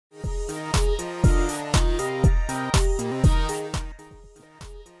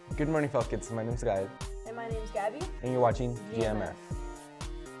Good morning, Falcons. My name is Gael. And my name is Gabby. And you're watching GMF.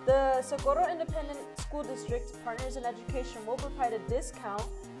 The Socorro Independent School District Partners in Education will provide a discount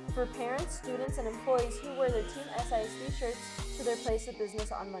for parents, students, and employees who wear their Team SISD shirts to their place of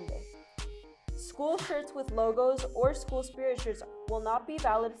business on Monday. School shirts with logos or school spirit shirts will not be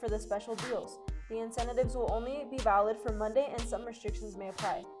valid for the special deals. The incentives will only be valid for Monday, and some restrictions may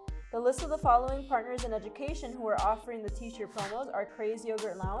apply. The list of the following partners in education who are offering the t-shirt promos are Crazy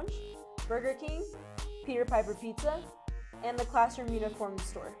Yogurt Lounge, Burger King, Peter Piper Pizza, and the Classroom Uniform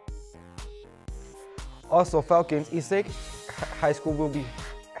Store. Also, Falcons, Eastlake High School will be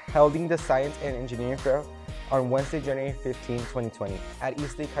holding the Science and Engineering Fair on Wednesday, January 15, 2020 at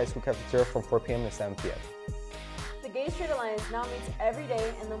Eastlake High School cafeteria from 4 p.m. to 7 p.m. The Gay Street Alliance now meets every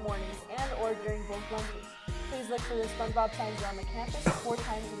day in the mornings and or during both lunches. Please look for the SpongeBob signs around the campus 4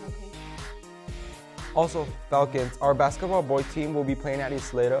 times in location. Also, Falcons, our basketball boy team will be playing at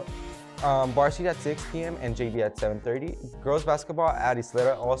Isleta, varsity at 6 p.m. and JV at 7:30. Girls basketball at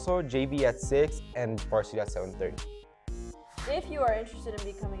Isleta, also JV at 6 and varsity at 7:30. If you are interested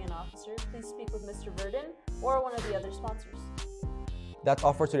in becoming an officer, please speak with Mr. Verdon or one of the other sponsors. That's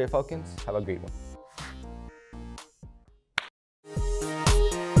all for today, Falcons. Have a great one.